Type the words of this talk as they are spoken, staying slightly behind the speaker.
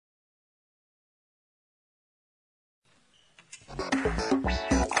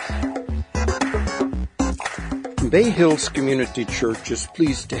Bay Hills Community Church is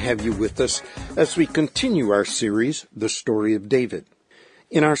pleased to have you with us as we continue our series, The Story of David.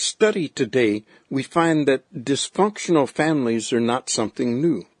 In our study today, we find that dysfunctional families are not something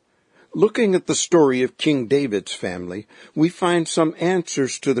new. Looking at the story of King David's family, we find some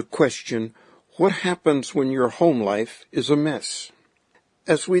answers to the question, what happens when your home life is a mess?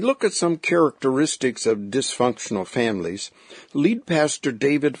 As we look at some characteristics of dysfunctional families, lead pastor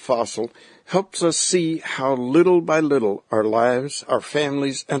David Fossil helps us see how little by little our lives, our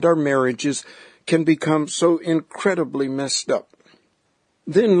families, and our marriages can become so incredibly messed up.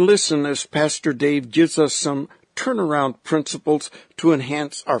 Then listen as Pastor Dave gives us some turnaround principles to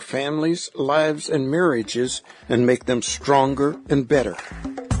enhance our families, lives, and marriages and make them stronger and better.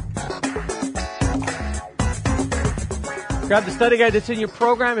 Grab the study guide that's in your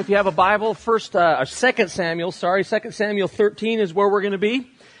program. If you have a Bible, 2 Samuel 13 is where we're going to be.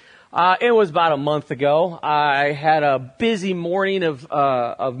 It was about a month ago. I had a busy morning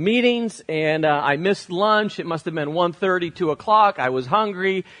of meetings, and I missed lunch. It must have been 1:30, 2 o'clock. I was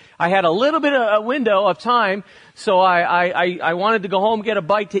hungry. I had a little bit of a window of time, so I wanted to go home, get a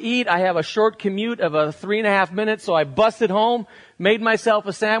bite to eat. I have a short commute of 3.5 minutes, so I busted home, made myself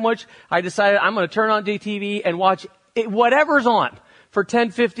a sandwich. I decided I'm going to turn on DTV and watch whatever's on for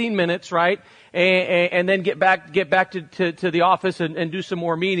 10, 15 minutes, right? And then get back to the office and do some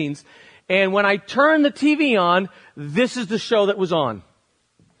more meetings. And when I turned the TV on, this is the show that was on.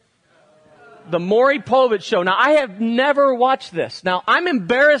 The Maury Povich show. Now, I have never watched this. Now, I'm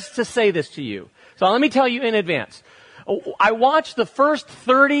embarrassed to say this to you. So let me tell you in advance. I watched the first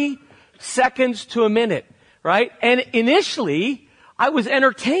 30 seconds to a minute, right? And initially, I was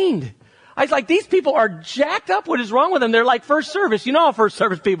entertained. I was like, these people are jacked up. What is wrong with them? They're like first service. You know how first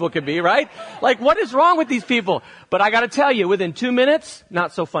service people can be, right? Like, what is wrong with these people? But I got to tell you, within 2 minutes,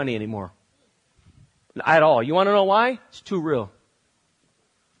 not so funny anymore. At all. You want to know why? It's too real.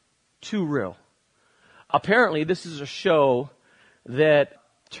 Too real. Apparently, this is a show that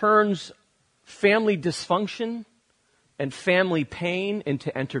turns family dysfunction and family pain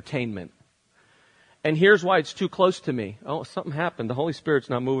into entertainment. And here's why it's too close to me. Oh, something happened. The Holy Spirit's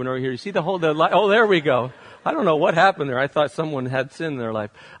not moving over here. You see oh, there we go. I don't know what happened there. I thought someone had sin in their life.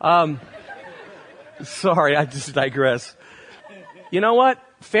 Sorry, I just digress. You know what?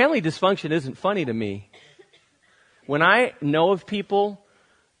 Family dysfunction isn't funny to me. When I know of people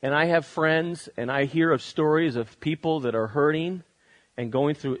and I have friends and I hear of stories of people that are hurting and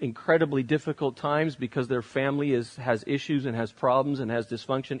going through incredibly difficult times because their family has issues and has problems and has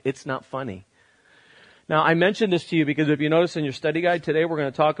dysfunction, it's not funny. Now, I mentioned this to you because if you notice in your study guide today, we're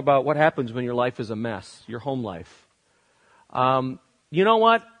going to talk about what happens when your life is a mess, your home life. You know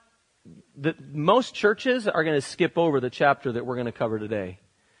what? Most churches are going to skip over the chapter that we're going to cover today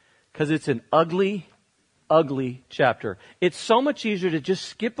because it's an ugly, ugly chapter. It's so much easier to just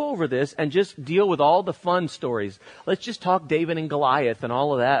skip over this and just deal with all the fun stories. Let's just talk David and Goliath and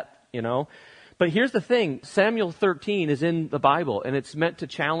all of that, you know. But here's the thing, Samuel 13 is in the Bible, and it's meant to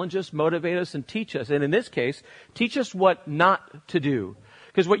challenge us, motivate us, and teach us. And in this case, teach us what not to do.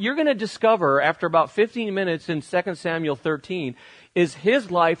 Because what you're going to discover after about 15 minutes in 2 Samuel 13 is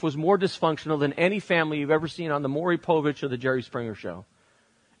his life was more dysfunctional than any family you've ever seen on the Maury Povich or the Jerry Springer show.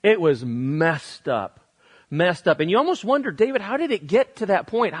 It was messed up. And you almost wonder, David, how did it get to that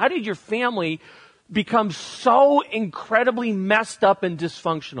point? How did your family become so incredibly messed up and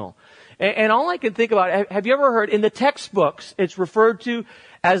dysfunctional? And all I can think about, have you ever heard, in the textbooks, it's referred to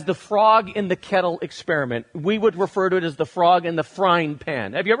as the frog in the kettle experiment. We would refer to it as the frog in the frying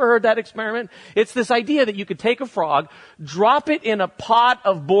pan. Have you ever heard that experiment? It's this idea that you could take a frog, drop it in a pot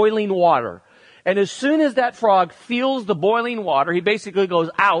of boiling water. And as soon as that frog feels the boiling water, he basically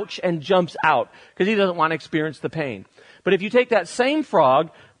goes, ouch, and jumps out because he doesn't want to experience the pain. But if you take that same frog,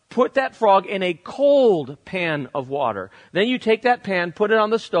 put that frog in a cold pan of water. Then you take that pan, put it on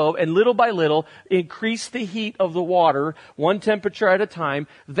the stove, and little by little, increase the heat of the water, one temperature at a time.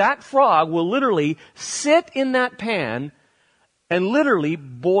 That frog will literally sit in that pan and literally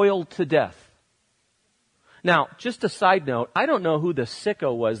boil to death. Now, just a side note, I don't know who the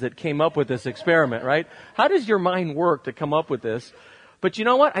sicko was that came up with this experiment, right? How does your mind work to come up with this? But you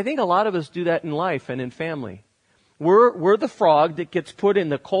know what? I think a lot of us do that in life and in family. We're the frog that gets put in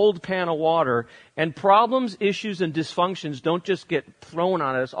the cold pan of water, and problems, issues, and dysfunctions don't just get thrown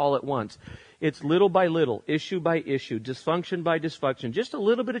on us all at once. It's little by little, issue by issue, dysfunction by dysfunction, just a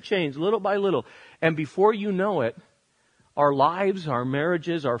little bit of change, little by little. And before you know it, our lives, our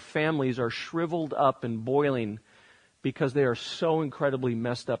marriages, our families are shriveled up and boiling because they are so incredibly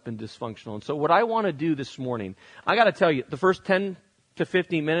messed up and dysfunctional. And so what I want to do this morning, I got to tell you, the first 10 to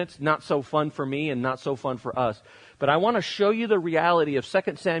 15 minutes, not so fun for me and not so fun for us. But I want to show you the reality of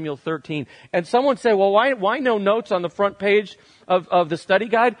 2 Samuel 13. And someone said, well, why no notes on the front page of the study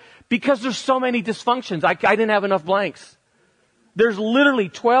guide? Because there's so many dysfunctions. I didn't have enough blanks. There's literally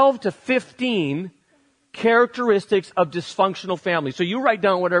 12 to 15 characteristics of dysfunctional families. So you write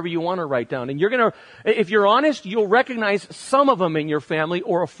down whatever you want to write down. And if you're honest, you'll recognize some of them in your family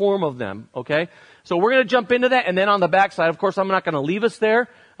or a form of them. Okay? So we're going to jump into that. And then on the backside, of course, I'm not going to leave us there.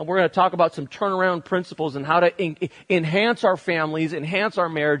 And we're going to talk about some turnaround principles and how to enhance our families, enhance our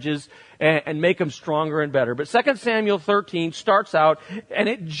marriages, and make them stronger and better. But 2 Samuel 13 starts out, and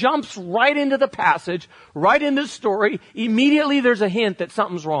it jumps right into the passage, right into the story. Immediately there's a hint that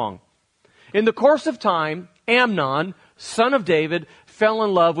something's wrong. In the course of time, Amnon, son of David, fell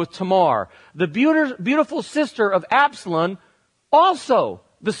in love with Tamar, the beautiful sister of Absalom, also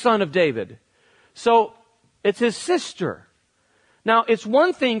the son of David. So it's his sister. Now, it's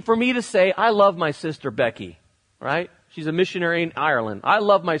one thing for me to say, I love my sister Becky, right? She's a missionary in Ireland. I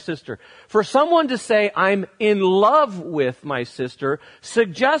love my sister. For someone to say, I'm in love with my sister,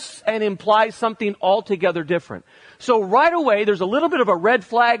 suggests and implies something altogether different. So right away, there's a little bit of a red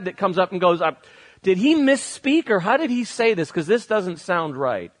flag that comes up and goes, did he misspeak or how did he say this? Because this doesn't sound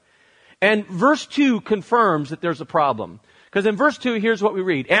right. And verse 2 confirms that there's a problem. Because in verse 2, here's what we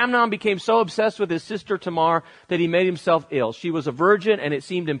read. Amnon became so obsessed with his sister Tamar that he made himself ill. She was a virgin, and it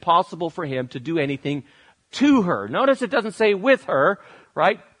seemed impossible for him to do anything to her. Notice it doesn't say with her,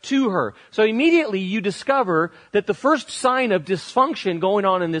 right? To her. So immediately you discover that the first sign of dysfunction going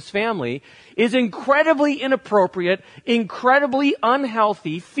on in this family is incredibly inappropriate, incredibly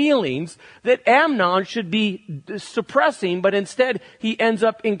unhealthy feelings that Amnon should be suppressing, but instead he ends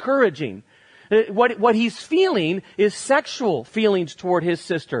up encouraging. What he's feeling is sexual feelings toward his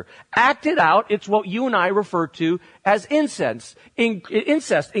sister. Acted out, it's what you and I refer to as incest.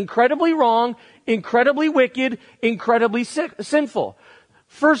 Incest, incredibly wrong, incredibly wicked, incredibly sinful.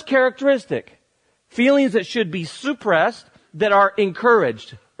 First characteristic, feelings that should be suppressed, that are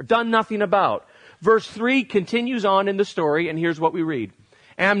encouraged, or done nothing about. Verse 3 continues on in the story, and here's what we read.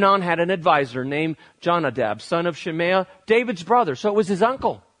 Amnon had an advisor named Jonadab, son of Shemaiah, David's brother. So it was his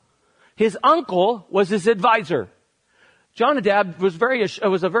uncle. His uncle was his advisor. Jonadab was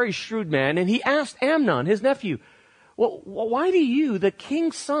a very shrewd man, and he asked Amnon, his nephew, well, why do you, the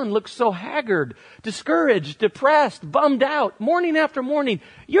king's son, look so haggard, discouraged, depressed, bummed out, morning after morning?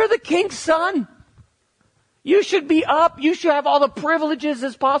 You're the king's son. You should be up. You should have all the privileges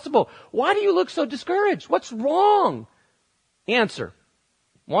as possible. Why do you look so discouraged? What's wrong? Answer.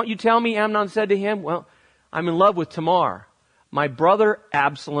 Won't you tell me, Amnon said to him, well, I'm in love with Tamar, my brother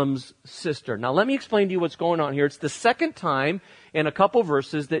Absalom's sister. Now let me explain to you what's going on here. It's the second time in a couple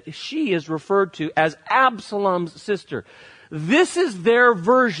verses that she is referred to as Absalom's sister. This is their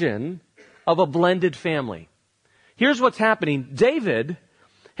version of a blended family. Here's what's happening. David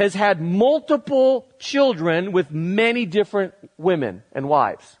has had multiple children with many different women and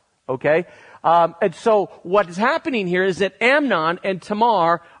wives. Okay? And so what is happening here is that Amnon and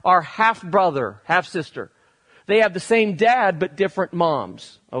Tamar are half brother, half sister. They have the same dad, but different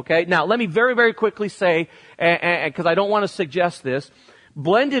moms. Okay? Now, let me very, very quickly say, because I don't want to suggest this,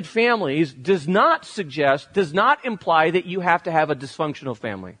 blended families does not imply that you have to have a dysfunctional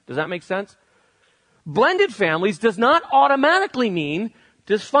family. Does that make sense? Blended families does not automatically mean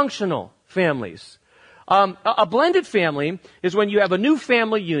dysfunctional families. A blended family is when you have a new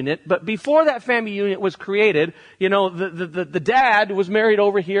family unit, but before that family unit was created, you know, the dad was married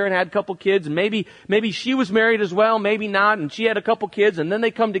over here and had a couple kids, and maybe she was married as well, maybe not, and she had a couple kids, and then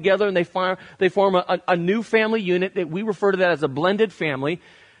they come together and they form a new family unit that we refer to that as a blended family.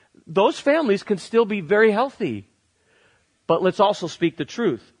 Those families can still be very healthy. But let's also speak the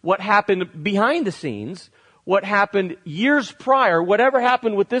truth. What happened behind the scenes, what happened years prior, whatever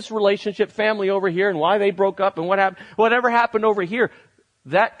happened with this relationship family over here and why they broke up and whatever happened over here,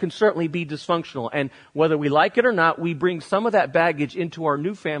 that can certainly be dysfunctional. And whether we like it or not, we bring some of that baggage into our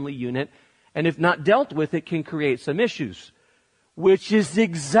new family unit, and if not dealt with, it can create some issues, which is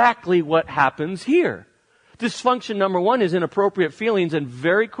exactly what happens here. Dysfunction number one is inappropriate feelings, and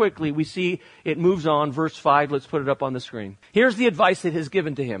very quickly we see it moves on. Verse 5, let's put it up on the screen. Here's the advice that is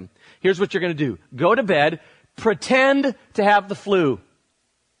given to him. Here's what you're going to do. Go to bed, pretend to have the flu.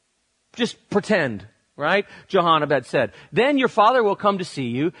 Just pretend, right? Jehonadab said. Then your father will come to see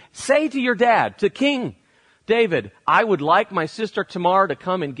you. Say to your dad, to King David, I would like my sister Tamar to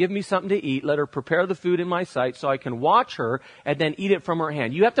come and give me something to eat. Let her prepare the food in my sight so I can watch her and then eat it from her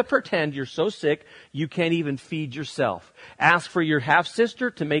hand. You have to pretend you're so sick you can't even feed yourself. Ask for your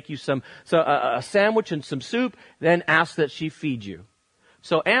half-sister to make you a sandwich and some soup, then ask that she feed you.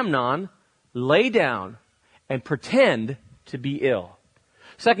 So Amnon lay down and pretend to be ill.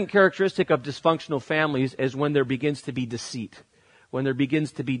 Second characteristic of dysfunctional families is when there begins to be deceit, when there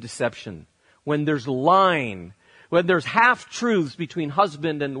begins to be deception, when there's lying, when there's half-truths between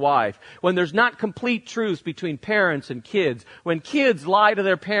husband and wife, when there's not complete truths between parents and kids, when kids lie to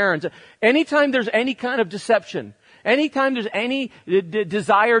their parents. Anytime there's any kind of deception, anytime there's any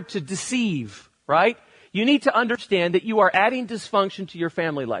desire to deceive, right? You need to understand that you are adding dysfunction to your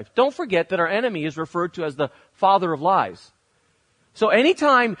family life. Don't forget that our enemy is referred to as the father of lies. So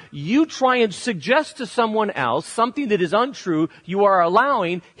anytime you try and suggest to someone else something that is untrue, you are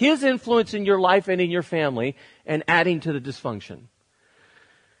allowing his influence in your life and in your family and adding to the dysfunction.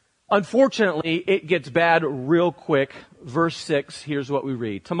 Unfortunately, it gets bad real quick. Verse 6, here's what we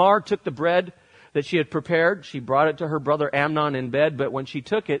read. Tamar took the bread that she had prepared. She brought it to her brother Amnon in bed, but when she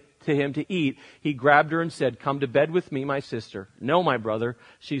took it to him to eat, he grabbed her and said, "Come to bed with me, my sister." "No, my brother,"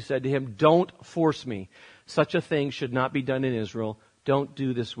 she said to him, "don't force me. Such a thing should not be done in Israel. Don't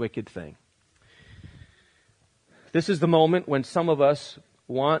do this wicked thing." This is the moment when some of us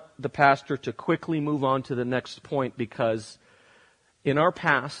want the pastor to quickly move on to the next point, because in our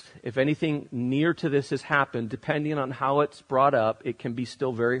past, if anything near to this has happened, depending on how it's brought up, it can be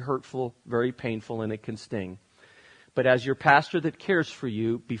still very hurtful, very painful, and it can sting. But as your pastor that cares for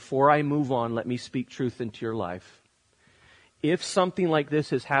you, before I move on, let me speak truth into your life. If something like this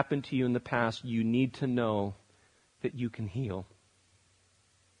has happened to you in the past, you need to know that you can heal.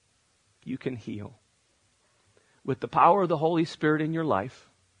 You can heal. With the power of the Holy Spirit in your life,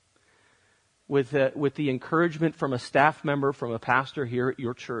 with the encouragement from a staff member, from a pastor here at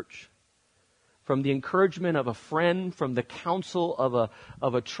your church, from the encouragement of a friend, from the counsel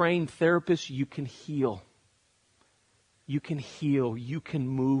of a trained therapist, you can heal. You can heal. You can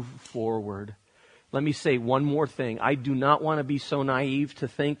move forward. Let me say one more thing. I do not want to be so naive to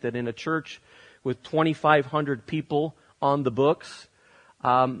think that in a church with 2,500 people on the books,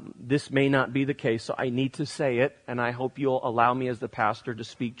 this may not be the case. So I need to say it, and I hope you'll allow me as the pastor to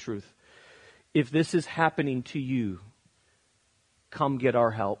speak truth. If this is happening to you, come get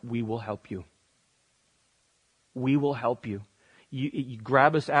our help. We will help you. We will help you. You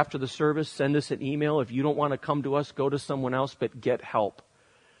grab us after the service, send us an email. If you don't want to come to us, go to someone else, but get help.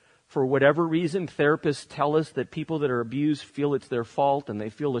 For whatever reason, therapists tell us that people that are abused feel it's their fault and they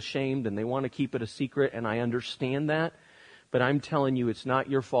feel ashamed and they want to keep it a secret, and I understand that. But I'm telling you, it's not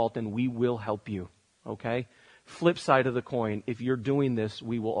your fault, and we will help you. Okay? Flip side of the coin, if you're doing this,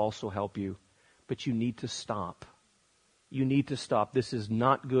 we will also help you. But you need to stop. You need to stop. This is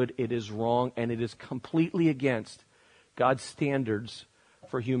not good. It is wrong, and it is completely against God's standards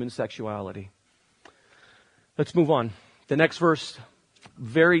for human sexuality. Let's move on. The next verse,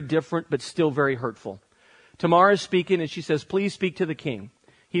 very different, but still very hurtful. Tamar is speaking, and she says, "Please speak to the king.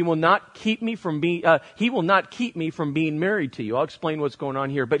 He will not keep me from being married to you." I'll explain what's going on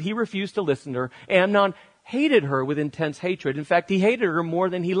here. But he refused to listen to her. Amnon hated her with intense hatred. In fact, he hated her more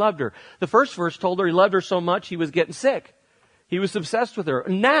than he loved her. The first verse told her he loved her so much he was getting sick. He was obsessed with her.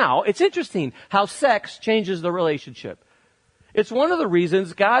 Now, it's interesting how sex changes the relationship. It's one of the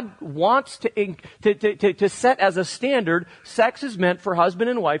reasons God wants to set as a standard, sex is meant for husband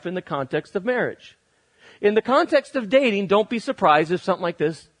and wife in the context of marriage. In the context of dating, don't be surprised if something like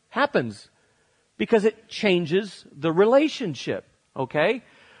this happens, because it changes the relationship, okay?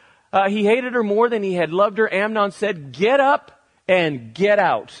 He hated her more than he had loved her. Amnon said, "Get up and get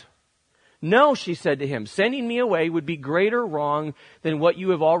out." "No," she said to him, "sending me away would be greater wrong than what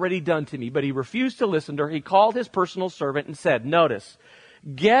you have already done to me." But he refused to listen to her. He called his personal servant and said, notice,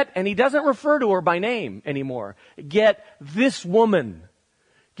 and he doesn't refer to her by name anymore, "Get this woman.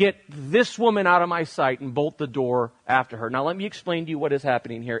 Get this woman out of my sight," and bolt the door after her. Now let me explain to you what is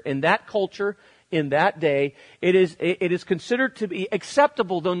happening here. In that culture, in that day, it is considered to be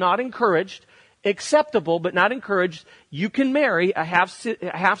acceptable, though not encouraged, acceptable but not encouraged. You can marry a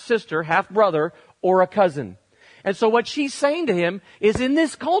half-sister, half-brother, or a cousin. And so what she's saying to him is, in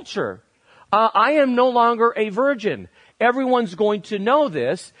this culture, I am no longer a virgin. Everyone's going to know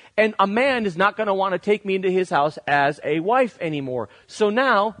this, and a man is not going to want to take me into his house as a wife anymore. So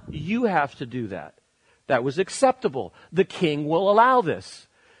now you have to do that. That was acceptable. The king will allow this.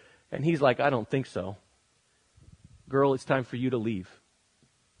 And he's like, "I don't think so. Girl, it's time for you to leave."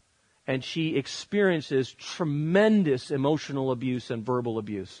 And she experiences tremendous emotional abuse and verbal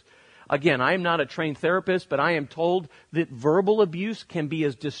abuse. Again, I am not a trained therapist, but I am told that verbal abuse can be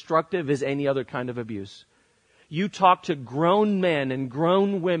as destructive as any other kind of abuse. You talk to grown men and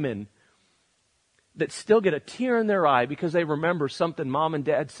grown women that still get a tear in their eye because they remember something mom and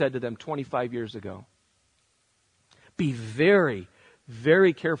dad said to them 25 years ago. Be very,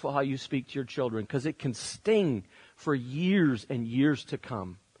 Very careful how you speak to your children, because it can sting for years and years to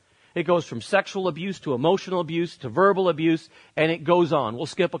come. It goes from sexual abuse to emotional abuse to verbal abuse, and it goes on. We'll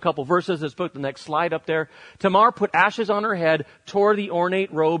skip a couple verses. Let's put the next slide up there. Tamar put ashes on her head, tore the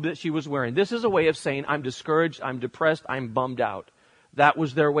ornate robe that she was wearing. This is a way of saying, I'm discouraged, I'm depressed, I'm bummed out. That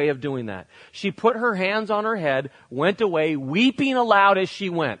was their way of doing that. She put her hands on her head, went away, weeping aloud as she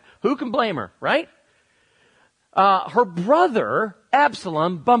went. Who can blame her, right? Her brother,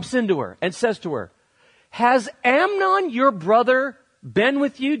 Absalom, bumps into her and says to her, has Amnon, your brother, been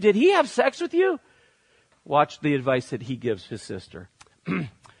with you? Did he have sex with you? Watch the advice that he gives his sister.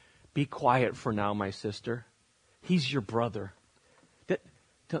 Be quiet for now, my sister. He's your brother.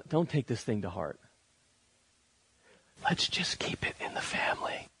 Don't take this thing to heart. Let's just keep it in the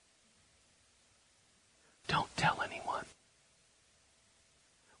family. Don't tell anyone.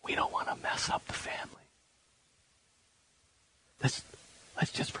 We don't want to mess up the family.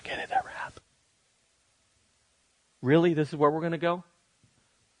 Let's just forget it ever happened. Really? This is where we're going to go?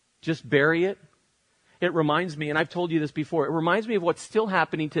 Just bury it? It reminds me, and I've told you this before, it reminds me of what's still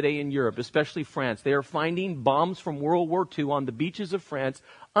happening today in Europe, especially France. They are finding bombs from World War II on the beaches of France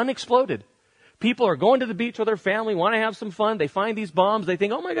unexploded. People are going to the beach with their family, want to have some fun. They find these bombs. They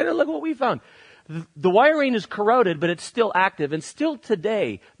think, oh my God, look what we found. The wiring is corroded, but it's still active. And still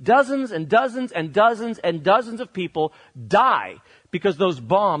today, dozens and dozens and dozens and dozens of people die because those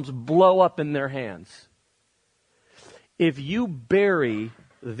bombs blow up in their hands. If you bury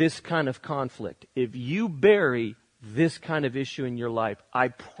this kind of conflict, if you bury this kind of issue in your life, I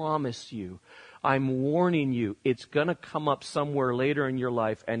promise you, I'm warning you, it's going to come up somewhere later in your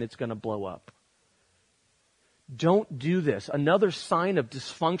life and it's going to blow up. Don't do this. Another sign of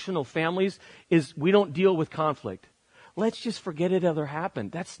dysfunctional families is we don't deal with conflict. Let's just forget it ever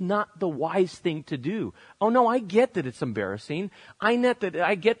happened. That's not the wise thing to do. Oh no, I get that it's embarrassing. I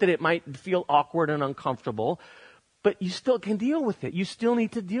get that it might feel awkward and uncomfortable, but you still can deal with it. You still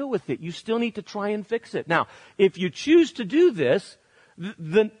need to deal with it. You still need to try and fix it. Now, if you choose to do this,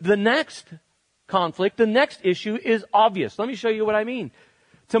 the next conflict, the next issue is obvious. Let me show you what I mean.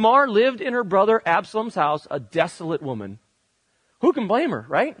 Tamar lived in her brother Absalom's house, a desolate woman. Who can blame her,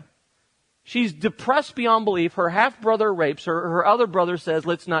 right? She's depressed beyond belief. Her half-brother rapes her. Her other brother says,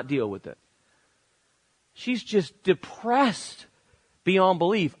 let's not deal with it. She's just depressed beyond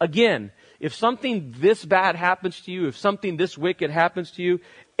belief. Again, if something this bad happens to you, if something this wicked happens to you,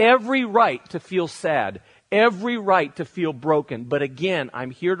 every right to feel sad, every right to feel broken. But again,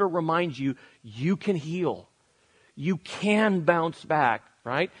 I'm here to remind you, you can heal. You can bounce back.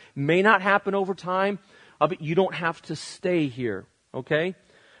 Right? May not happen over time, but you don't have to stay here. Okay?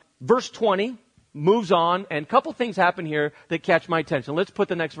 Verse 20 moves on, and a couple things happen here that catch my attention. Let's put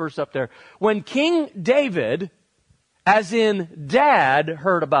the next verse up there. When King David, as in Dad,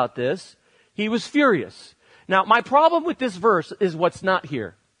 heard about this, he was furious. Now, my problem with this verse is what's not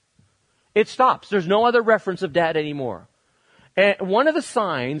here. It stops. There's no other reference of Dad anymore. And one of the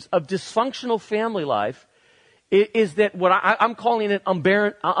signs of dysfunctional family life is that what I'm calling it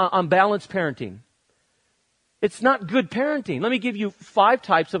unbalanced parenting. It's not good parenting. Let me give you 5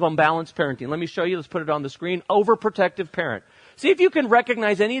 types of unbalanced parenting. Let me show you. Let's put it on the screen. Overprotective parent. See if you can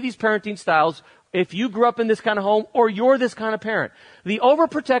recognize any of these parenting styles if you grew up in this kind of home or you're this kind of parent. The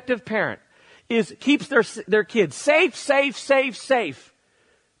overprotective parent keeps their kids safe.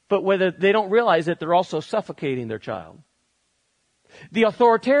 But whether they don't realize it, they're also suffocating their child. The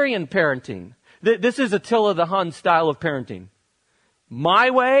authoritarian parenting. This is Attila the Hun style of parenting.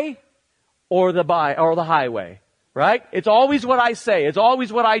 My way or the highway, right? It's always what I say. It's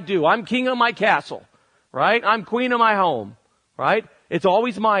always what I do. I'm king of my castle, right? I'm queen of my home, right? It's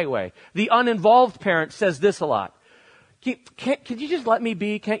always my way. The uninvolved parent says this a lot. Can you just let me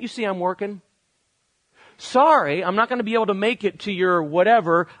be? Can't you see I'm working? Sorry, I'm not going to be able to make it to your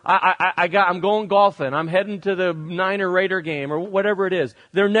whatever. I'm going golfing. I'm heading to the Niner Raider game or whatever it is.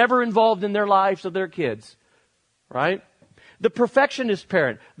 They're never involved in their lives of their kids, right? The perfectionist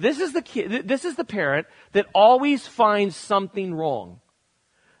parent. This is the parent that always finds something wrong.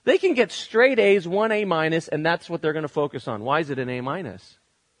 They can get straight A's, 1 A minus, and that's what they're going to focus on. Why is it an A minus?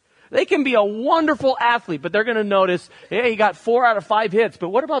 They can be a wonderful athlete, but they're going to notice, hey, you got 4 out of 5 hits, but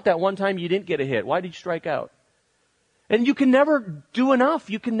what about that one time you didn't get a hit? Why did you strike out? And you can never do enough.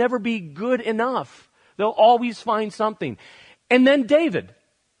 You can never be good enough. They'll always find something. And then David,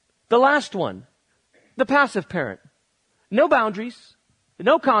 the last one, the passive parent. No boundaries,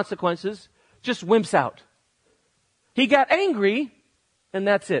 no consequences, just wimps out. He got angry, and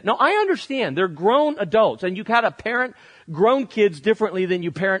that's it. Now, I understand. They're grown adults, and you gotta parent grown kids differently than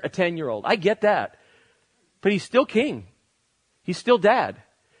you parent a 10-year-old. I get that. But he's still king. He's still dad.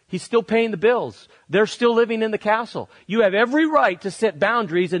 He's still paying the bills. They're still living in the castle. You have every right to set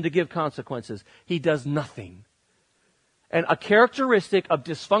boundaries and to give consequences. He does nothing. And a characteristic of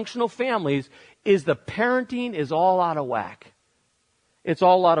dysfunctional families is the parenting is all out of whack. It's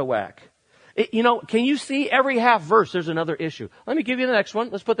all out of whack. Can you see every half verse there's another issue? Let me give you the next one.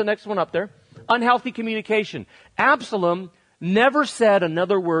 Let's put the next one up there. Unhealthy communication. Absalom never said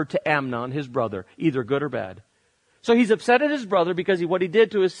another word to Amnon, his brother, either good or bad. So he's upset at his brother because what he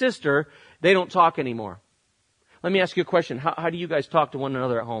did to his sister, they don't talk anymore. Let me ask you a question. How do you guys talk to one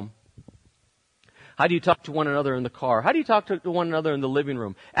another at home? How do you talk to one another in the car? How do you talk to one another in the living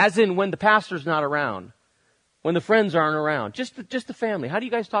room? As in when the pastor's not around, when the friends aren't around, just the family. How do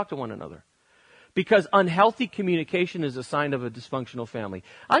you guys talk to one another? Because unhealthy communication is a sign of a dysfunctional family.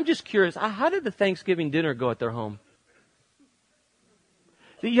 I'm just curious, how did the Thanksgiving dinner go at their home?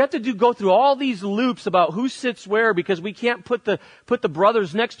 You have to go through all these loops about who sits where because we can't put the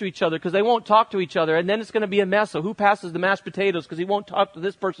brothers next to each other because they won't talk to each other, and then it's going to be a mess. So who passes the mashed potatoes because he won't talk to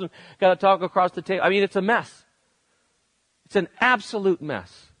this person, got to talk across the table. I mean, it's a mess. It's an absolute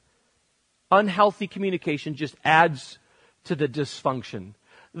mess. Unhealthy communication just adds to the dysfunction.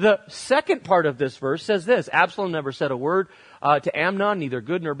 The second part of this verse says this: Absalom never said a word to Amnon, neither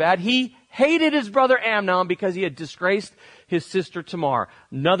good nor bad. He hated his brother Amnon because he had disgraced his sister Tamar.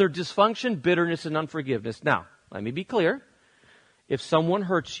 Another dysfunction, bitterness and unforgiveness. Now, let me be clear. If someone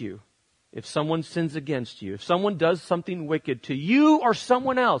hurts you, if someone sins against you, if someone does something wicked to you or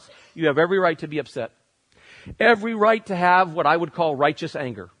someone else, you have every right to be upset. Every right to have what I would call righteous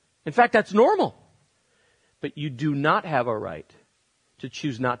anger. In fact, that's normal. But you do not have a right to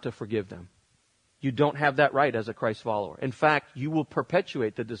choose not to forgive them. You don't have that right as a Christ follower. In fact, you will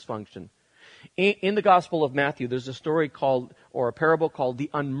perpetuate the dysfunction. In the Gospel of Matthew, there's a story called, or a parable called,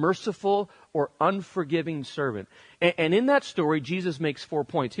 the unmerciful or unforgiving servant. And in that story, Jesus makes 4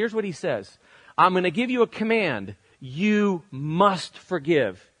 points. Here's what he says. I'm going to give you a command. You must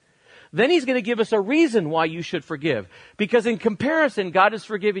forgive. Then he's going to give us a reason why you should forgive. Because in comparison, God has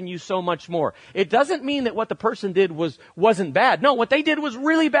forgiven you so much more. It doesn't mean that what the person did wasn't bad. No, what they did was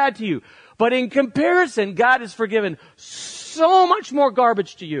really bad to you. But in comparison, God has forgiven so much more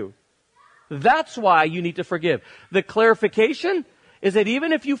garbage to you. That's why you need to forgive. The clarification is that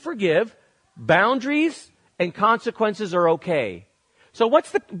even if you forgive, boundaries and consequences are okay. So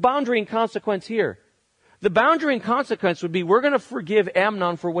what's the boundary and consequence here? The boundary and consequence would be we're going to forgive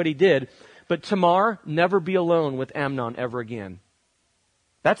Amnon for what he did, but Tamar, never be alone with Amnon ever again.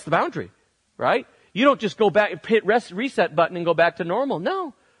 That's the boundary, right? You don't just go back, hit reset button and go back to normal.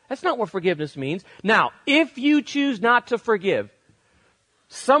 No, that's not what forgiveness means. Now, if you choose not to forgive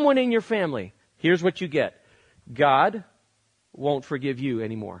someone in your family, here's what you get. God won't forgive you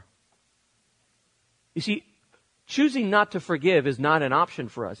anymore. You see, choosing not to forgive is not an option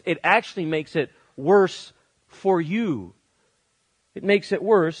for us. It actually makes it worse for you. It makes it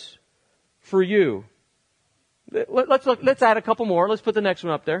worse for you. Let's add a couple more. Let's put the next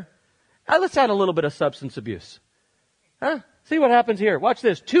one up there. Let's add a little bit of substance abuse. See what happens here. Watch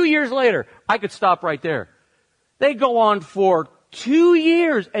this. 2 years later, I could stop right there. They go on for 2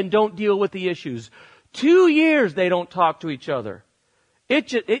 years and don't deal with the issues. 2 years they don't talk to each other. It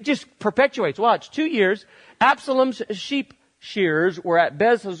just perpetuates. Watch. 2 years. Absalom's sheep shearers were at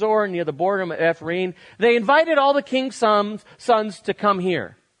Bez-Hazor near the border of Ephraim. They invited all the king's sons to come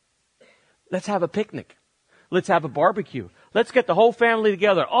here. Let's have a picnic. Let's have a barbecue. Let's get the whole family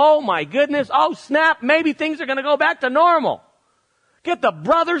together. Oh my goodness. Oh snap. Maybe things are going to go back to normal. Get the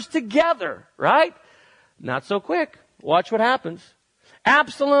brothers together, right? Not so quick. Watch what happens.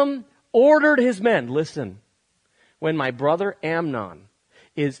 Absalom ordered his men. Listen, when my brother Amnon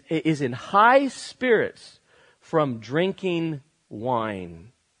is in high spirits from drinking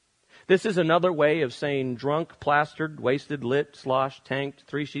wine. This is another way of saying drunk, plastered, wasted, lit, sloshed, tanked,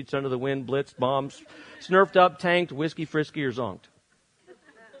 3 sheets under the wind, blitzed, bombs, snurfed up, tanked, whiskey, frisky, or zonked.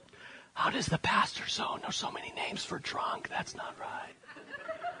 How does the pastor know so many names for drunk? That's not right.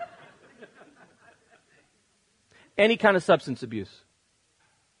 Any kind of substance abuse.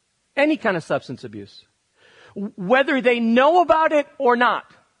 Any kind of substance abuse. Whether they know about it or not.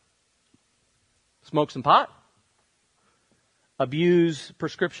 Smoke some pot. Abuse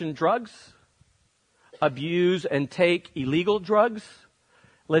prescription drugs. Abuse and take illegal drugs.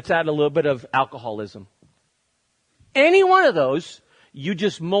 Let's add a little bit of alcoholism. Any one of those, you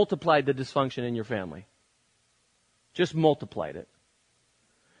just multiplied the dysfunction in your family. Just multiplied it.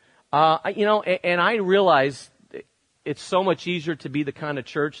 And I realize it's so much easier to be the kind of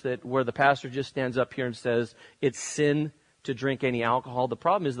church where the pastor just stands up here and says, it's sin to drink any alcohol. The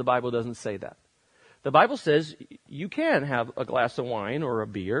problem is the Bible doesn't say that. The Bible says you can have a glass of wine or a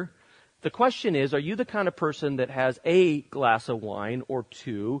beer. The question is, are you the kind of person that has a glass of wine or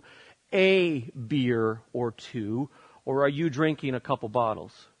two, a beer or two, or are you drinking a couple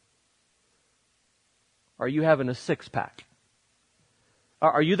bottles? Are you having a six-pack?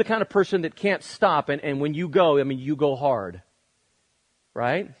 Are you the kind of person that can't stop and when you go, you go hard?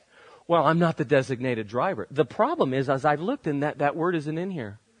 Right? Well, I'm not the designated driver. The problem is, as I've looked, and that word isn't in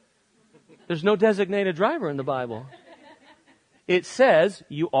here. There's no designated driver in the Bible. It says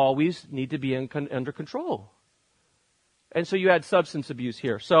you always need to be under control. And so you had substance abuse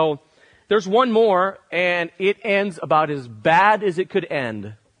here. So there's one more, and it ends about as bad as it could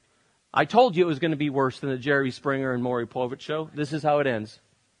end. I told you it was going to be worse than the Jerry Springer and Maury Povich show. This is how it ends.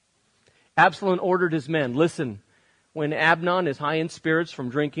 Absalom ordered his men, listen, when Amnon is high in spirits from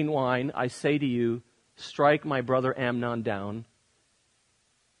drinking wine, I say to you, strike my brother Amnon down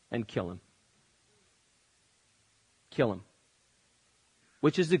and kill him. Kill him.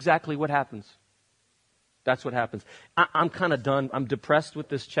 Which is exactly what happens. That's what happens. I'm kind of done. I'm depressed with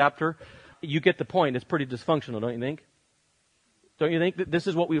this chapter. You get the point. It's pretty dysfunctional, don't you think? Don't you think that this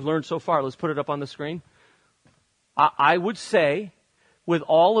is what we've learned so far? Let's put it up on the screen. I would say, with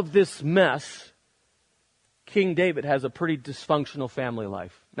all of this mess, King David has a pretty dysfunctional family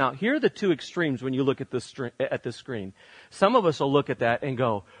life. Now, here are the two extremes when you look at this screen. Some of us will look at that and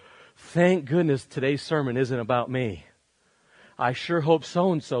go, thank goodness today's sermon isn't about me. I sure hope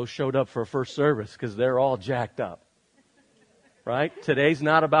so-and-so showed up for first service because they're all jacked up. Right? Today's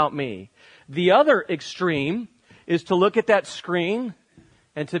not about me. The other extreme is to look at that screen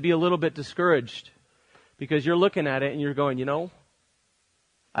and to be a little bit discouraged because you're looking at it and you're going,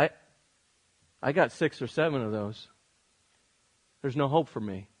 I got 6 or 7 of those. There's no hope for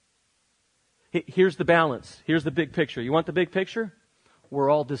me. Here's the balance. Here's the big picture. You want the big picture? We're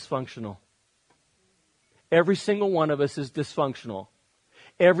all dysfunctional. Every single one of us is dysfunctional.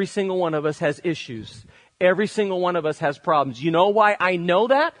 Every single one of us has issues. Every single one of us has problems. You know why I know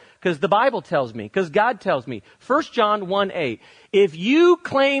that? Because the Bible tells me. Because God tells me. 1 John 1:8. If you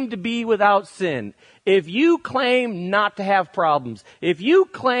claim to be without sin, if you claim not to have problems, if you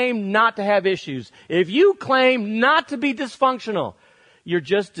claim not to have issues, if you claim not to be dysfunctional, you're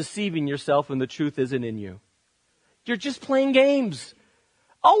just deceiving yourself and the truth isn't in you. You're just playing games.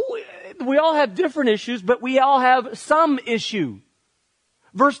 Oh, we all have different issues, but we all have some issue.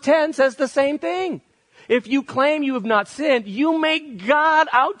 Verse 10 says the same thing. If you claim you have not sinned, you make God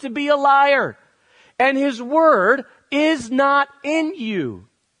out to be a liar, and His word is not in you.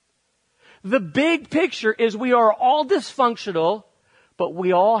 The big picture is we are all dysfunctional, but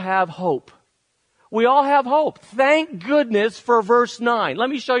we all have hope. We all have hope. Thank goodness for verse 9. Let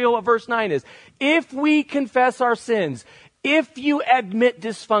me show you what verse 9 is. If we confess our sins, if you admit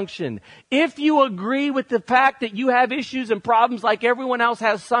dysfunction, if you agree with the fact that you have issues and problems like everyone else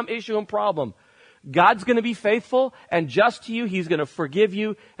has some issue and problem, God's going to be faithful and just to you. He's going to forgive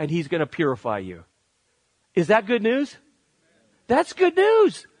you and He's going to purify you. Is that good news? That's good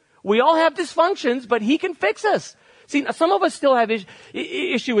news. We all have dysfunctions, but He can fix us. See, some of us still have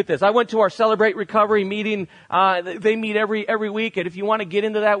issue with this. I went to our Celebrate Recovery meeting. They meet every week, and if you want to get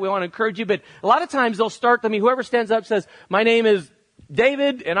into that, we want to encourage you. But a lot of times they'll start, whoever stands up says, my name is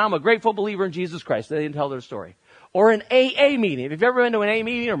David, and I'm a grateful believer in Jesus Christ. They didn't tell their story. Or an AA meeting. If you've ever been to an AA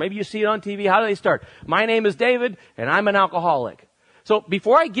meeting, or maybe you see it on TV, how do they start? My name is David, and I'm an alcoholic. So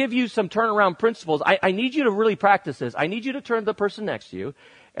before I give you some turnaround principles, I need you to really practice this. I need you to turn to the person next to you,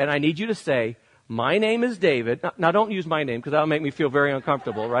 and I need you to say, my name is David. Now don't use my name because that'll make me feel very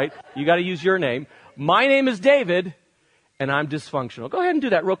uncomfortable, right? You got to use your name. My name is David and I'm dysfunctional. Go ahead and do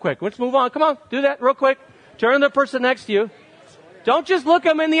that real quick. Let's move on. Come on. Do that real quick. Turn to the person next to you. Don't just look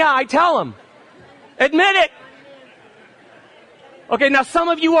them in the eye. Tell them. Admit it. Okay. Now some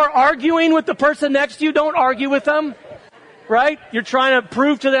of you are arguing with the person next to you. Don't argue with them, right? You're trying to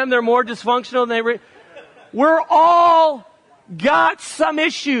prove to them they're more dysfunctional than they We're all got some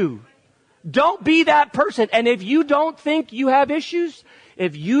issue. Don't be that person. And if you don't think you have issues,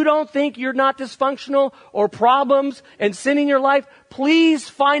 if you don't think you're not dysfunctional or problems and sin in your life, please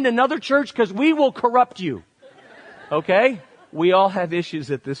find another church because we will corrupt you. Okay? We all have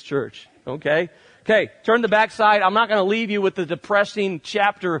issues at this church. Okay? Okay, turn the backside. I'm not going to leave you with the depressing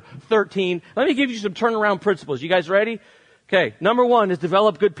chapter 13. Let me give you some turnaround principles. You guys ready? Okay, number 1 is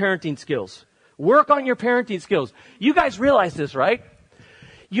develop good parenting skills. Work on your parenting skills. You guys realize this, right?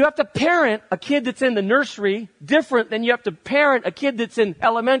 You have to parent a kid that's in the nursery different than you have to parent a kid that's in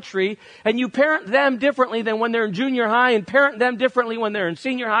elementary. And you parent them differently than when they're in junior high, and parent them differently when they're in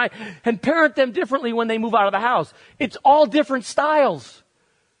senior high, and parent them differently when they move out of the house. It's all different styles.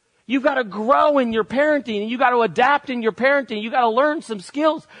 You've got to grow in your parenting, and you've got to adapt in your parenting. You've got to learn some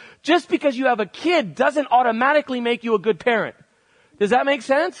skills. Just because you have a kid doesn't automatically make you a good parent. Does that make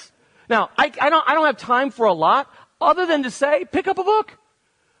sense? Now, I don't have time for a lot other than to say, pick up a book.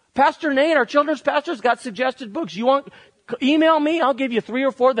 Pastor Nate, our children's pastor, has got suggested books. You want, email me, I'll give you 3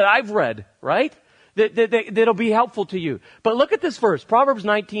 or 4 that I've read, right? That'll be helpful to you. But look at this verse, Proverbs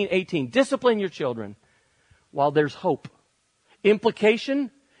 19:18. Discipline your children while there's hope.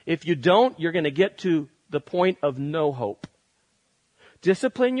 Implication, if you don't, you're going to get to the point of no hope.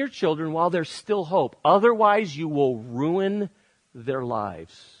 Discipline your children while there's still hope. Otherwise, you will ruin their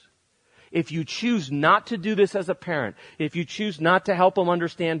lives. If you choose not to do this as a parent, if you choose not to help them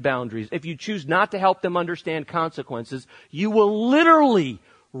understand boundaries, if you choose not to help them understand consequences, you will literally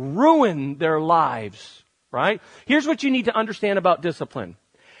ruin their lives, right? Here's what you need to understand about discipline.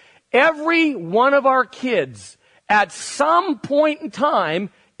 Every one of our kids at some point in time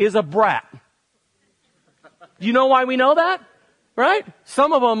is a brat. You know why we know that? Right?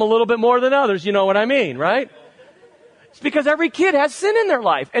 Some of them a little bit more than others, you know what I mean, right? It's because every kid has sin in their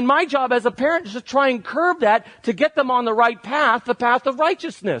life. And my job as a parent is to try and curb that to get them on the right path, the path of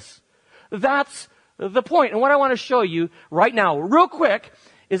righteousness. That's the point. And what I want to show you right now, real quick,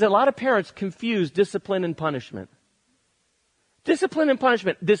 is that a lot of parents confuse discipline and punishment. Discipline and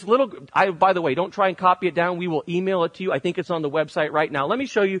punishment. By the way, don't try and copy it down. We will email it to you. I think it's on the website right now. Let me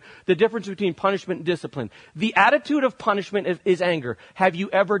show you the difference between punishment and discipline. The attitude of punishment is anger. Have you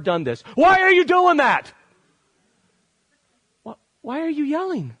ever done this? Why are you doing that? Why are you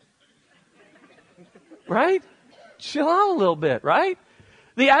yelling? Right? Chill out a little bit, right?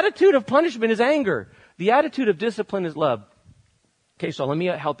 The attitude of punishment is anger. The attitude of discipline is love. Okay, so let me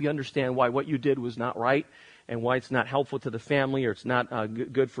help you understand why what you did was not right, and why it's not helpful to the family, or it's not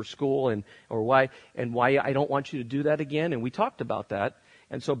good for school, and why I don't want you to do that again. And we talked about that.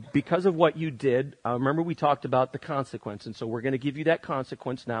 And so because of what you did, remember we talked about the consequence. And so we're going to give you that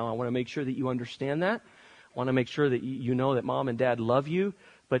consequence now. I want to make sure that you understand that. I want to make sure that you know that mom and dad love you,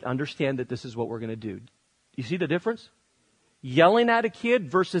 but understand that this is what we're going to do. You see the difference? Yelling at a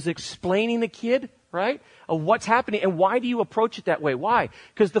kid versus explaining the kid, right? Of what's happening. And why do you approach it that way? Why?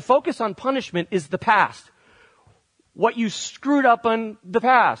 Because the focus on punishment is the past. What you screwed up on the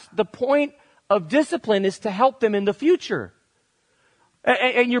past. The point of discipline is to help them in the future.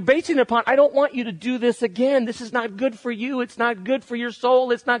 And you're basing it upon, I don't want you to do this again. This is not good for you. It's not good for your soul.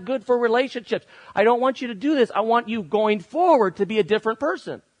 It's not good for relationships. I don't want you to do this. I want you going forward to be a different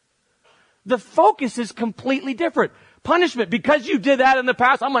person. The focus is completely different. Punishment, because you did that in the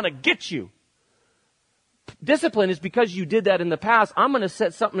past, I'm going to get you. Discipline is because you did that in the past, I'm going to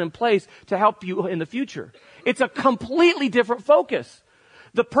set something in place to help you in the future. It's a completely different focus.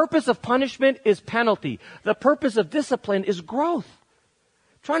 The purpose of punishment is penalty. The purpose of discipline is growth.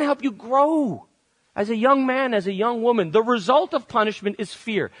 Trying to help you grow as a young man, as a young woman. The result of punishment is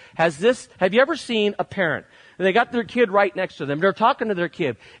fear. Have you ever seen a parent, and they got their kid right next to them, they're talking to their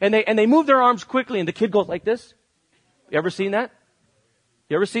kid, and they move their arms quickly, and the kid goes like this? You ever seen that?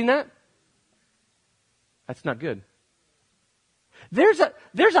 You ever seen that? That's not good. There's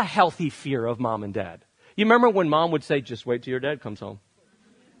a healthy fear of mom and dad. You remember when mom would say, just wait till your dad comes home?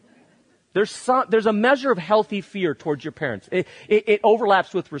 There's a measure of healthy fear towards your parents. It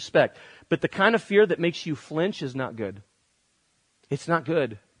overlaps with respect. But the kind of fear that makes you flinch is not good. It's not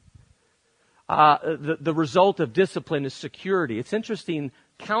good. The result of discipline is security. It's interesting,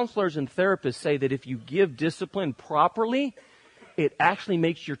 counselors and therapists say that if you give discipline properly, it actually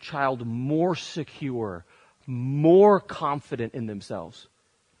makes your child more secure, more confident in themselves.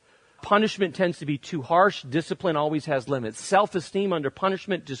 Punishment tends to be too harsh. Discipline always has limits. Self-esteem under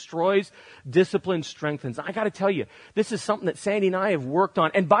punishment destroys. Discipline strengthens. I got to tell you, this is something that Sandy and I have worked on.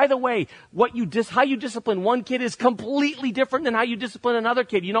 And by the way, how you discipline one kid is completely different than how you discipline another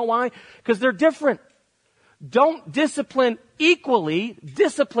kid. You know why? Because they're different. Don't discipline equally.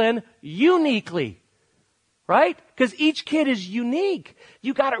 Discipline uniquely. Right? Because each kid is unique.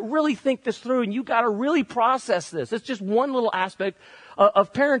 You got to really think this through, and you got to really process this. It's just one little aspect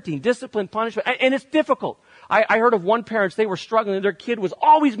of parenting, discipline, punishment, and it's difficult. I heard of one parent, they were struggling. Their kid was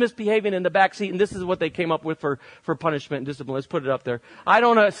always misbehaving in the back seat, and this is what they came up with for punishment and discipline. Let's put it up there. I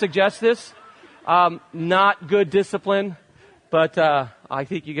don't suggest this. Not good discipline, but I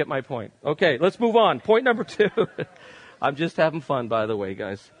think you get my point. Okay, let's move on. Point number 2. I'm just having fun, by the way,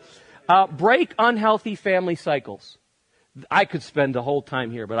 guys. Break unhealthy family cycles. I could spend the whole time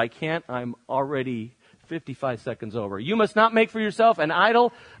here, but I can't. I'm already 55 seconds over. You must not make for yourself an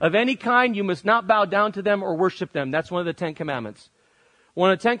idol of any kind. You must not bow down to them or worship them. That's one of the 10 commandments.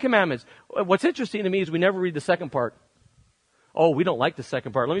 One of the 10 commandments. What's interesting to me is we never read the second part. Oh, we don't like the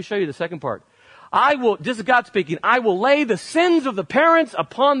second part. Let me show you the second part. This is God speaking, I will lay the sins of the parents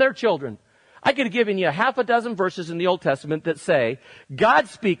upon their children. I could have given you half a dozen verses in the Old Testament that say, God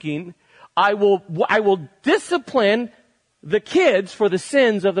speaking, I will discipline the kids for the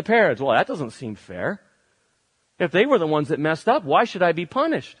sins of the parents. Well, that doesn't seem fair. If they were the ones that messed up, why should I be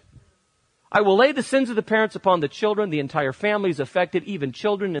punished? I will lay the sins of the parents upon the children. The entire family is affected, even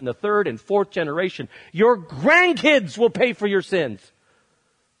children in the third and fourth generation. Your grandkids will pay for your sins.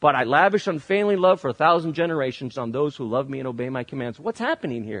 But I lavish unfailing love for 1,000 generations on those who love me and obey my commands. What's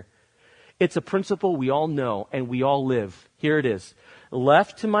happening here? It's a principle we all know and we all live. Here it is.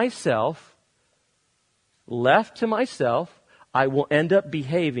 Left to myself, I will end up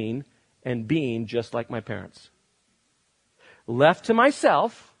behaving and being just like my parents. Left to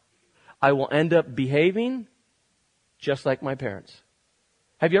myself, I will end up behaving just like my parents.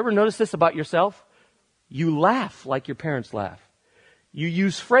 Have you ever noticed this about yourself? You laugh like your parents laugh. You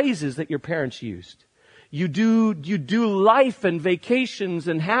use phrases that your parents used. You do life and vacations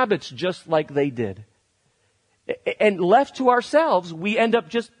and habits just like they did. And left to ourselves, we end up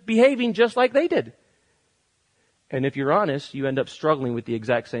just behaving just like they did. And if you're honest, you end up struggling with the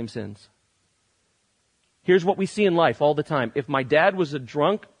exact same sins. Here's what we see in life all the time. If my dad was a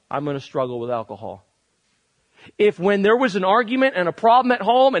drunk, I'm going to struggle with alcohol. If when there was an argument and a problem at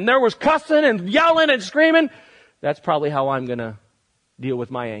home and there was cussing and yelling and screaming, that's probably how I'm going to deal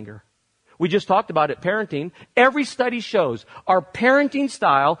with my anger. We just talked about it, parenting. Every study shows our parenting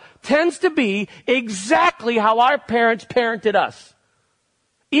style tends to be exactly how our parents parented us.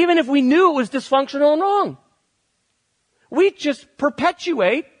 Even if we knew it was dysfunctional and wrong. We just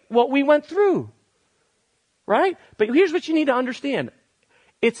perpetuate what we went through. Right? But here's what you need to understand.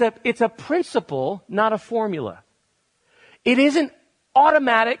 It's a principle, not a formula. It isn't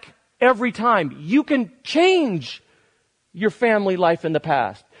automatic every time. You can change your family life in the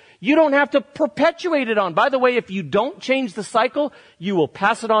past. You don't have to perpetuate it on. By the way, if you don't change the cycle, you will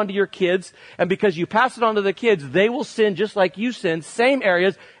pass it on to your kids. And because you pass it on to the kids, they will sin just like you sin, same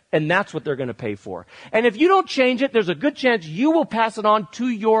areas, and that's what they're going to pay for. And if you don't change it, there's a good chance you will pass it on to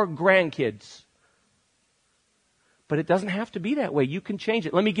your grandkids. But it doesn't have to be that way. You can change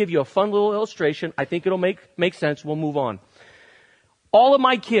it. Let me give you a fun little illustration. I think it'll make sense. We'll move on. All of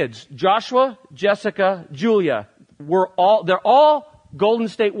my kids, Joshua, Jessica, Julia, they're all Golden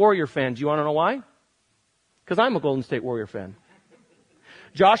State Warrior fans. You want to know why? Because I'm a Golden State Warrior fan.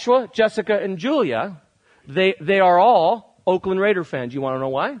 Joshua, Jessica, and Julia, they are all Oakland Raider fans. You want to know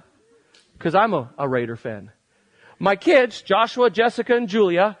why? Because I'm a Raider fan. My kids, Joshua, Jessica, and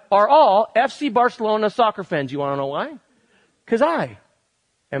Julia, are all FC Barcelona soccer fans. You want to know why? Because I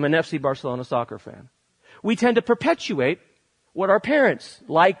am an FC Barcelona soccer fan. We tend to perpetuate what our parents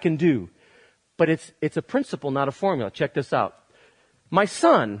like and do. But it's a principle, not a formula. Check this out. My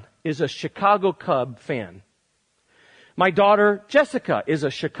son is a Chicago Cub fan. My daughter, Jessica, is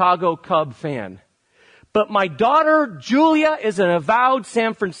a Chicago Cub fan. But my daughter, Julia, is an avowed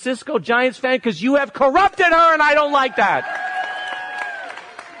San Francisco Giants fan because you have corrupted her and I don't like that.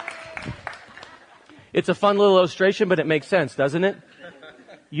 It's a fun little illustration, but it makes sense, doesn't it?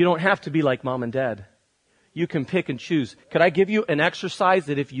 You don't have to be like mom and dad. You can pick and choose. Could I give you an exercise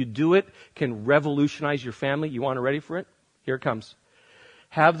that if you do it can revolutionize your family? You want to ready for it? Here it comes.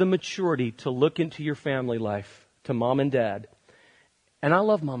 Have the maturity to look into your family life, to mom and dad. And I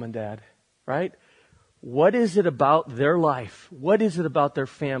love mom and dad, right? What is it about their life? What is it about their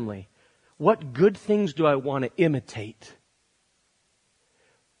family? What good things do I want to imitate?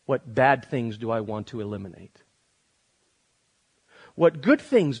 What bad things do I want to eliminate? What good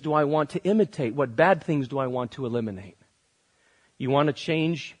things do I want to imitate? What bad things do I want to eliminate? You want to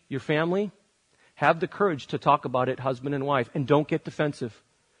change your family? Have the courage to talk about it, husband and wife, and don't get defensive.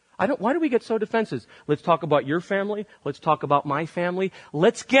 Why do we get so defensive? Let's talk about your family. Let's talk about my family.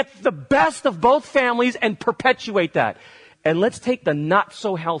 Let's get the best of both families and perpetuate that. And let's take the not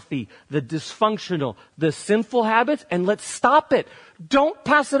so healthy, the dysfunctional, the sinful habits, and let's stop it. Don't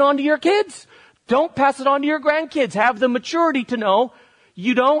pass it on to your kids. Don't pass it on to your grandkids. Have the maturity to know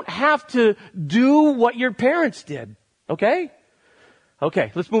you don't have to do what your parents did. Okay?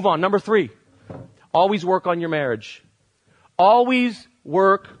 Okay, let's move on. Number 3. Always work on your marriage. Always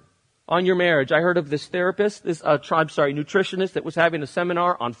work on your marriage. I heard of this therapist, nutritionist that was having a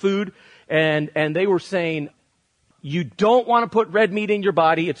seminar on food, and they were saying, you don't want to put red meat in your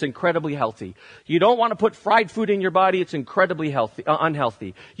body, it's incredibly healthy. You don't want to put fried food in your body, it's incredibly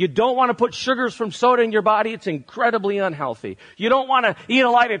unhealthy. You don't want to put sugars from soda in your body, it's incredibly unhealthy. You don't want to eat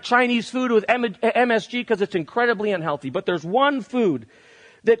a lot of Chinese food with MSG because it's incredibly unhealthy. But there's one food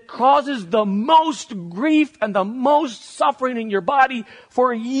that causes the most grief and the most suffering in your body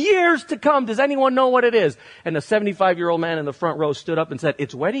for years to come. Does anyone know what it is? And the 75-year-old man in the front row stood up and said,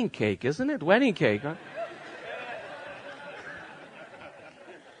 "It's wedding cake, isn't it? Wedding cake." Huh?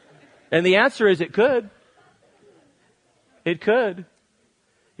 And the answer is it could. It could.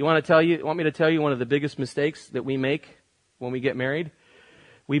 Want me to tell you one of the biggest mistakes that we make when we get married?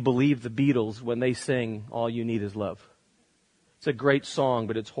 We believe the Beatles when they sing, "All You Need Is Love." It's a great song,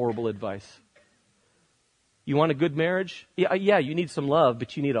 but it's horrible advice. You want a good marriage? Yeah, you need some love,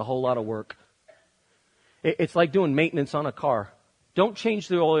 but you need a whole lot of work. It's like doing maintenance on a car. Don't change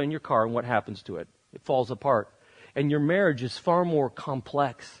the oil in your car, and what happens to it? It falls apart. And your marriage is far more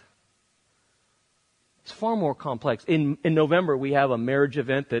complex. It's far more complex. In November, we have a marriage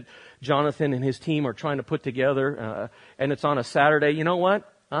event that Jonathan and his team are trying to put together, and it's on a Saturday. You know what?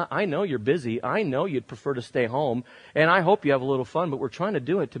 I know you're busy. I know you'd prefer to stay home, and I hope you have a little fun, but we're trying to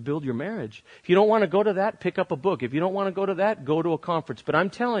do it to build your marriage. If you don't want to go to that, pick up a book. If you don't want to go to that, go to a conference. But I'm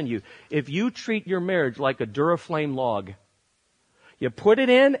telling you, if you treat your marriage like a Duraflame log, you put it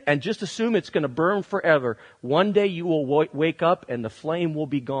in and just assume it's going to burn forever, one day you will wake up and the flame will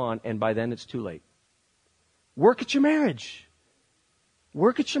be gone, and by then it's too late. Work at your marriage.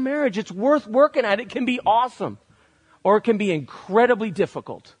 Work at your marriage. It's worth working at. It can be awesome. Or it can be incredibly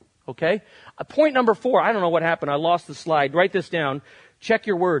difficult. Okay? Point number 4. I don't know what happened. I lost the slide. Write this down. Check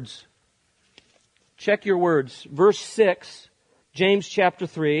your words. Check your words. Verse 6, James chapter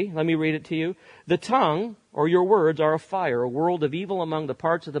 3. Let me read it to you. The tongue, or your words, are a fire, a world of evil among the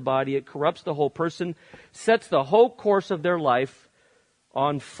parts of the body. It corrupts the whole person, sets the whole course of their life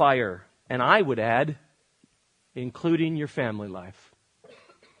on fire. And I would add, including your family life.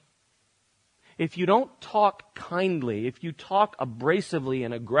 If you don't talk kindly, if you talk abrasively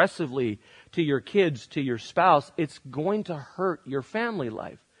and aggressively to your kids, to your spouse, it's going to hurt your family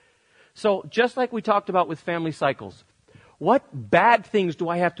life. So just like we talked about with family cycles, what bad things do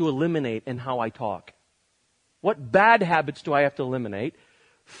I have to eliminate in how I talk? What bad habits do I have to eliminate?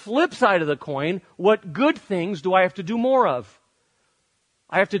 Flip side of the coin, what good things do I have to do more of?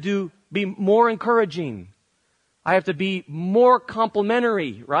 I have to be more encouraging. I have to be more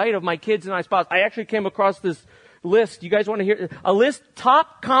complimentary, right, of my kids and my spouse. I actually came across this list. You guys want to hear a list?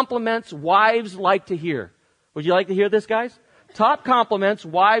 Top compliments wives like to hear. Would you like to hear this, guys? Top compliments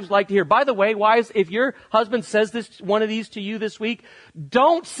wives like to hear. By the way, wives, if your husband says one of these to you this week,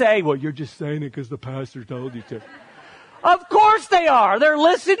 don't say, "Well, you're just saying it because the pastor told you to." Of course they are. They're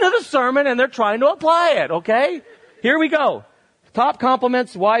listening to the sermon and they're trying to apply it, okay? Here we go. Top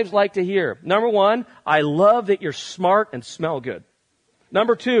compliments wives like to hear. Number 1, I love that you're smart and smell good.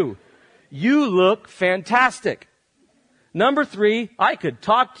 Number 2, you look fantastic. Number 3, I could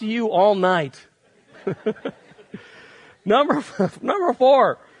talk to you all night. Number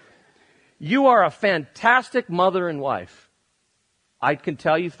 4, you are a fantastic mother and wife. I can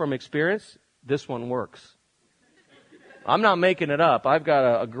tell you from experience, this one works. I'm not making it up. I've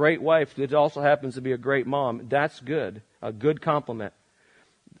got a great wife that also happens to be a great mom. That's good. A good compliment.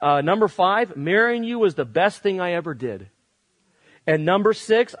 Number 5, marrying you was the best thing I ever did. And number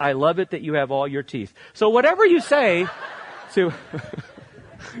 6, I love it that you have all your teeth. So whatever you say to...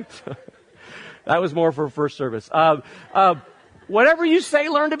 that was more for first service. Whatever you say,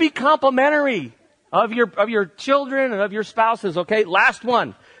 learn to be complimentary of your children and of your spouses, okay? Last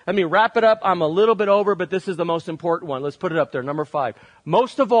one. Let me wrap it up. I'm a little bit over, but this is the most important one. Let's put it up there. Number 5.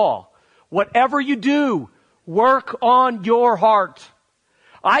 Most of all, whatever you do, work on your heart.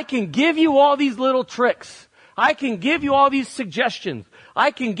 I can give you all these little tricks. I can give you all these suggestions.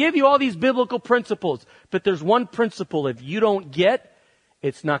 I can give you all these biblical principles. But there's one principle if you don't get,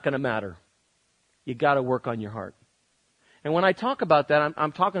 it's not going to matter. You got to work on your heart. And when I talk about that,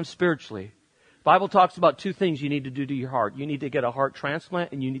 I'm talking spiritually. The Bible talks about 2 things you need to do to your heart. You need to get a heart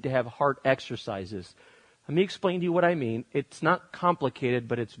transplant and you need to have heart exercises. Let me explain to you what I mean. It's not complicated,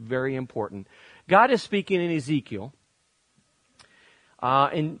 but it's very important. God is speaking in Ezekiel,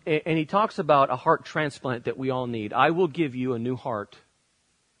 and he talks about a heart transplant that we all need. I will give you a new heart.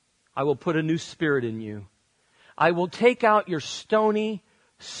 I will put a new spirit in you. I will take out your stony,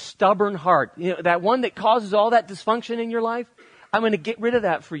 stubborn heart. You know, that one that causes all that dysfunction in your life. I'm going to get rid of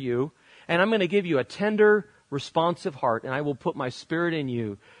that for you, and I'm going to give you a tender, responsive heart, and I will put my spirit in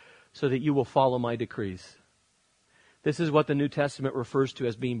you so that you will follow my decrees. This is what the New Testament refers to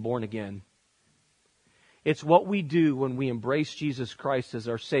as being born again. It's what we do when we embrace Jesus Christ as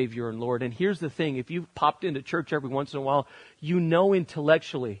our Savior and Lord. And here's the thing, if you've popped into church every once in a while, you know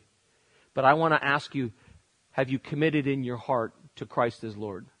intellectually. But I want to ask you, have you committed in your heart to Christ as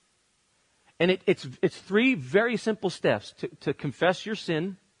Lord? And it's three very simple steps. To confess your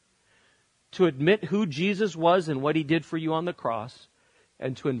sin, to admit who Jesus was and what He did for you on the cross,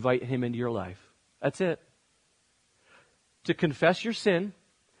 and to invite Him into your life. That's it. To confess your sin,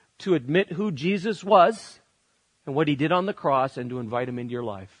 to admit who Jesus was and what He did on the cross, and to invite Him into your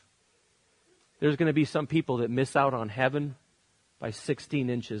life. There's going to be some people that miss out on heaven by 16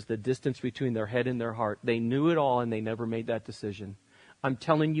 inches, the distance between their head and their heart. They knew it all and they never made that decision. I'm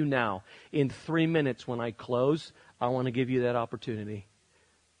telling you now, in 3 minutes when I close, I want to give you that opportunity.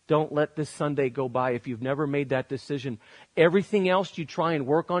 Don't let this Sunday go by if you've never made that decision. Everything else you try and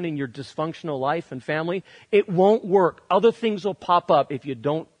work on in your dysfunctional life and family, it won't work. Other things will pop up if you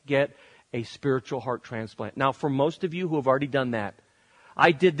don't get a spiritual heart transplant. Now, for most of you who have already done that,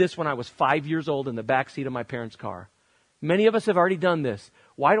 I did this when I was 5 years old in the backseat of my parents' car. Many of us have already done this.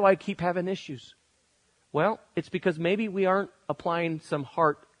 Why do I keep having issues? Well, it's because maybe we aren't applying some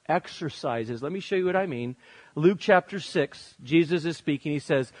heart exercises. Let me show you what I mean. Luke chapter 6, Jesus is speaking. He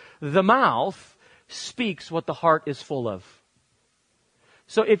says, the mouth speaks what the heart is full of.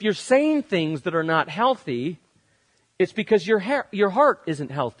 So if you're saying things that are not healthy, it's because your heart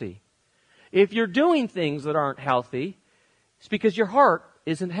isn't healthy. If you're doing things that aren't healthy, it's because your heart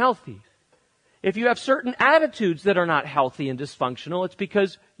isn't healthy. If you have certain attitudes that are not healthy and dysfunctional, it's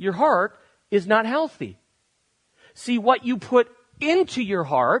because your heart is not healthy. See, what you put into your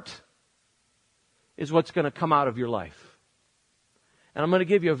heart is what's going to come out of your life. And I'm going to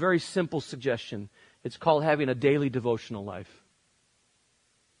give you a very simple suggestion. It's called having a daily devotional life.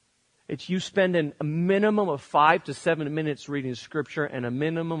 It's you spending a minimum of 5 to 7 minutes reading Scripture and a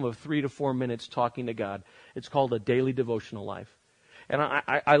minimum of 3 to 4 minutes talking to God. It's called a daily devotional life. And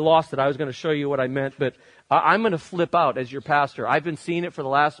I lost it. I was going to show you what I meant, but I'm going to flip out as your pastor. I've been seeing it for the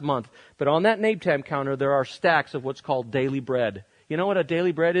last month. But on that name tab counter, there are stacks of what's called daily bread. You know what a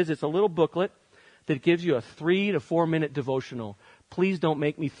daily bread is? It's a little booklet that gives you a 3 to 4 minute devotional. Please don't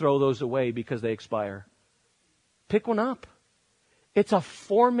make me throw those away because they expire. Pick one up. It's a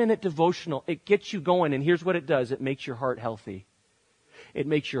 4-minute devotional. It gets you going, and here's what it does. It makes your heart healthy. It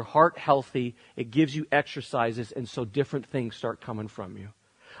makes your heart healthy. It gives you exercises, and so different things start coming from you.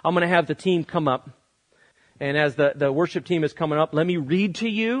 I'm going to have the team come up. And as the worship team is coming up, let me read to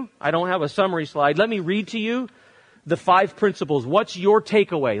you. I don't have a summary slide. Let me read to you the 5 principles. What's your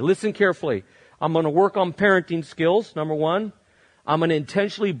takeaway? Listen carefully. I'm going to work on parenting skills, number 1. I'm going to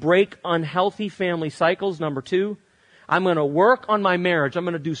intentionally break unhealthy family cycles, number 2. I'm going to work on my marriage. I'm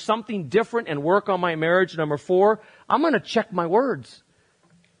going to do something different and work on my marriage, number 4. I'm going to check my words.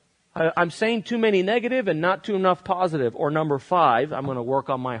 I'm saying too many negative and not too enough positive. Or number 5, I'm going to work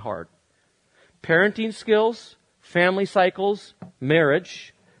on my heart. Parenting skills, family cycles,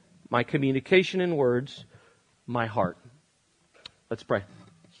 marriage, my communication in words, my heart. Let's pray.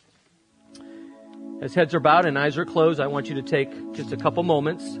 As heads are bowed and eyes are closed, I want you to take just a couple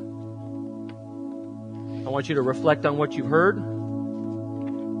moments. I want you to reflect on what you've heard.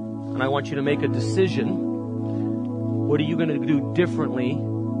 And I want you to make a decision. What are you going to do differently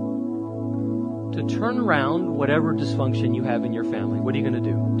to turn around whatever dysfunction you have in your family? What are you going to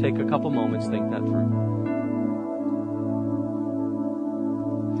do? Take a couple moments, think that through.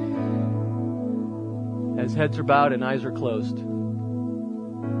 As heads are bowed and eyes are closed,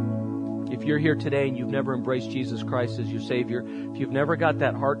 if you're here today and you've never embraced Jesus Christ as your Savior, if you've never got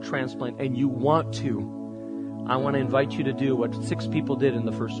that heart transplant and you want to, I want to invite you to do what 6 people did in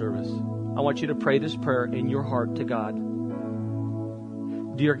the first service. I want you to pray this prayer in your heart to God.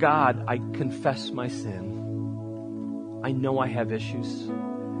 Dear God, I confess my sin. I know I have issues.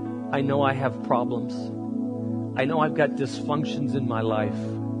 I know I have problems. I know I've got dysfunctions in my life.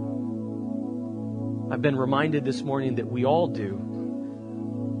 I've been reminded this morning that we all do.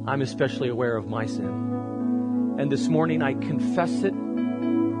 I'm especially aware of my sin. And this morning I confess it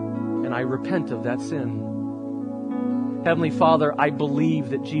and I repent of that sin. Heavenly Father, I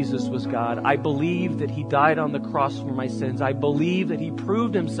believe that Jesus was God. I believe that He died on the cross for my sins. I believe that He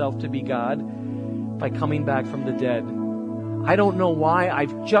proved Himself to be God by coming back from the dead. I don't know why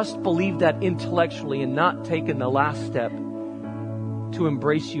I've just believed that intellectually and not taken the last step to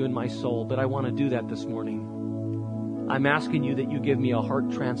embrace You in my soul, but I want to do that this morning. I'm asking You that You give me a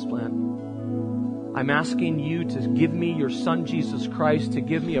heart transplant. I'm asking You to give me Your Son, Jesus Christ, to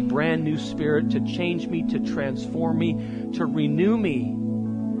give me a brand new spirit, to change me, to transform me, to renew me,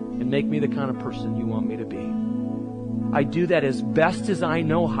 and make me the kind of person You want me to be. I do that as best as I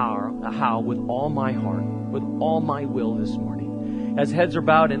know how with all my heart, with all my will this morning. As heads are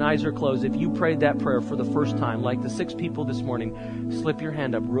bowed and eyes are closed, if you prayed that prayer for the first time, like the 6 people this morning, slip your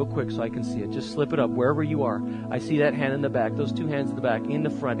hand up real quick so I can see it. Just slip it up wherever you are. I see that hand in the back, those 2 hands in the back, in the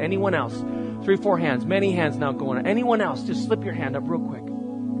front. Anyone else? 3, 4 hands, many hands now going on. Anyone else? Just slip your hand up real quick.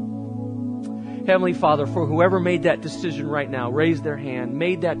 Heavenly Father, for whoever made that decision right now, raised their hand,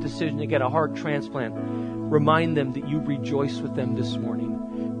 made that decision to get a heart transplant, remind them that you rejoice with them this morning.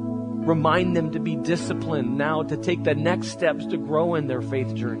 Remind them to be disciplined now to take the next steps to grow in their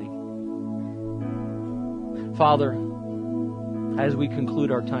faith journey. Father, as we conclude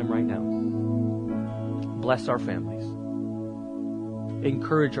our time right now, bless our families.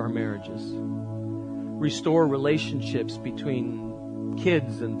 Encourage our marriages. Restore relationships between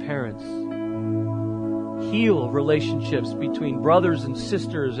kids and parents. Heal relationships between brothers and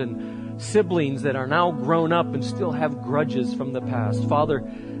sisters and siblings that are now grown up and still have grudges from the past. Father,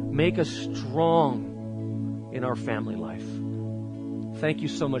 make us strong in our family life. Thank you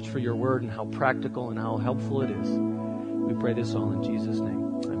so much for your word and how practical and how helpful it is. We pray this all in Jesus'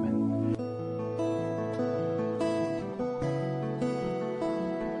 name. Amen.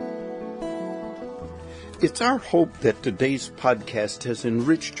 It's our hope that today's podcast has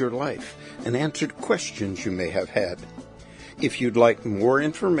enriched your life and answered questions you may have had. If you'd like more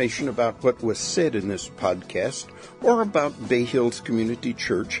information about what was said in this podcast or about Bay Hills Community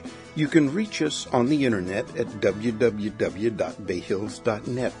Church, you can reach us on the internet at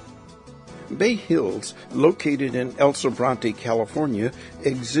www.bayhills.net. Bay Hills, located in El Sobrante, California,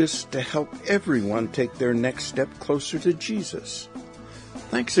 exists to help everyone take their next step closer to Jesus.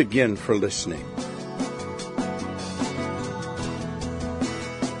 Thanks again for listening.